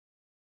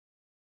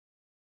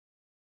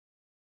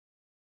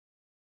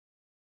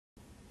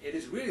it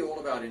is really all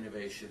about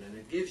innovation, and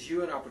it gives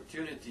you an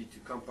opportunity to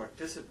come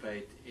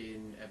participate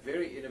in a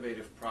very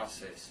innovative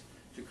process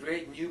to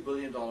create new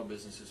billion-dollar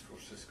businesses for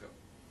Cisco.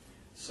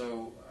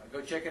 So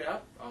go check it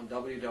out on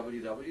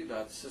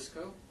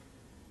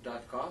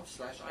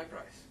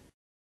www.cisco.com/iPrize.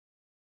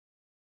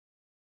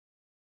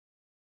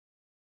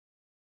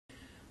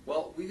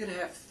 Well, we're going to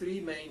have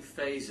three main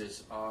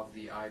phases of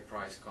the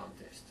iPrize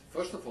contest.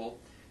 First of all,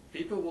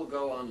 people will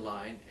go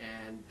online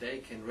and they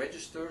can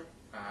register,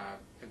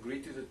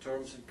 agree to the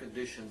terms and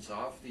conditions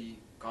of the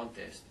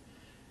contest,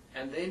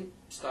 and then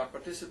start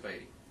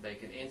participating. They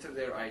can enter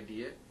their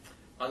idea.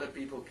 Other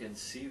people can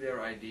see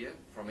their idea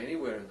from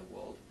anywhere in the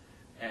world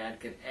and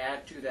can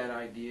add to that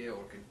idea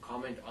or can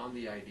comment on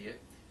the idea.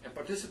 And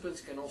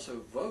participants can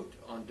also vote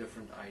on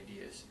different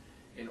ideas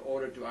in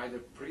order to either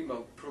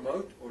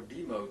promote or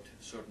demote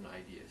certain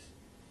ideas.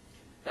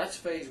 That's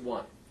phase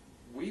one.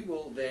 We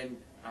will then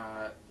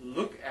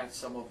look at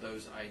some of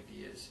those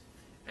ideas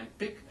and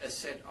pick a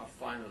set of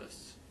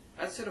finalists.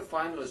 That set of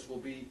finalists will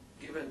be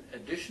given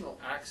additional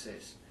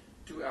access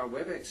to our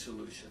WebEx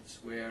solutions,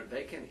 where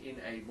they can,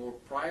 in a more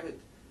private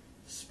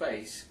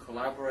space,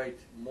 collaborate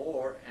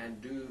more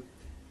and do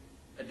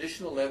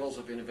additional levels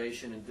of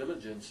innovation and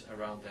diligence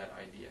around that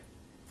idea.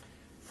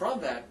 From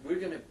that, we're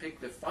going to pick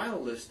the final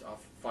list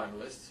of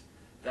finalists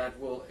that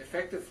will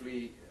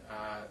effectively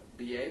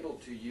be able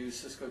to use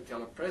Cisco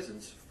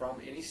telepresence from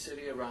any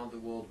city around the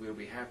world where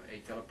we have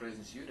a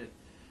telepresence unit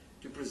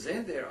to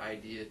present their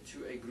idea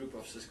to a group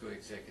of Cisco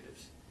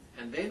executives.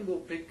 And then we'll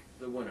pick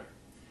the winner.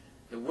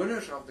 The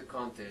winners of the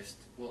contest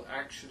will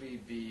actually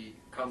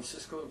become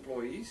Cisco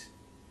employees.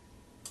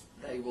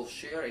 They will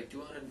share a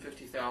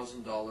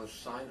 $250,000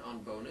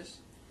 sign-on bonus,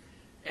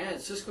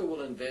 and Cisco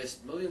will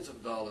invest millions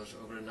of dollars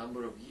over a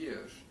number of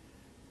years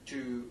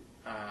to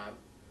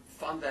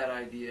fund that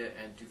idea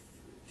and to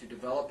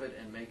develop it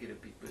and make it a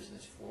big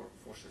business for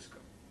Cisco.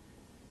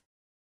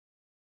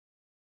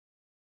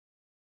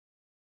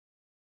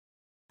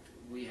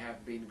 We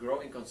have been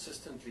growing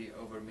consistently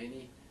over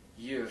many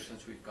years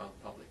since we've gone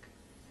public.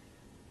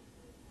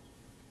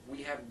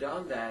 We have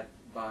done that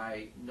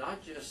by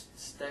not just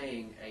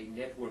staying a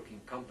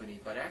networking company,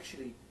 but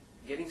actually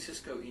getting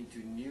Cisco into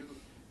new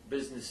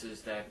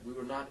businesses that we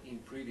were not in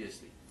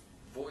previously.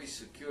 Voice,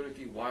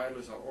 security,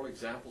 wireless are all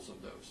examples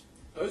of those.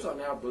 Those are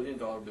now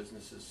billion-dollar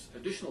businesses,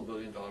 additional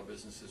billion-dollar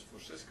businesses for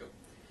Cisco.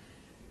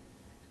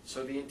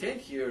 So the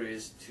intent here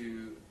is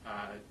to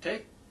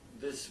take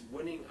this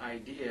winning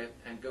idea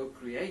and go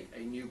create a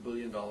new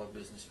billion-dollar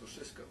business for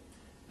Cisco.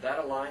 That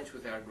aligns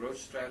with our growth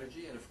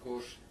strategy and, of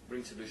course,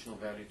 brings additional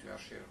value to our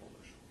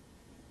shareholders.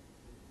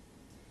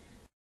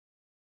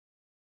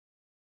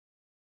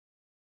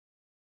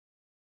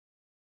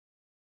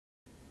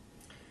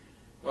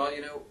 Well,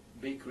 you know,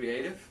 be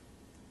creative,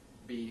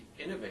 be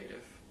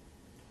innovative,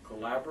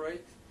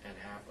 collaborate, and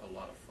have a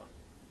lot of fun.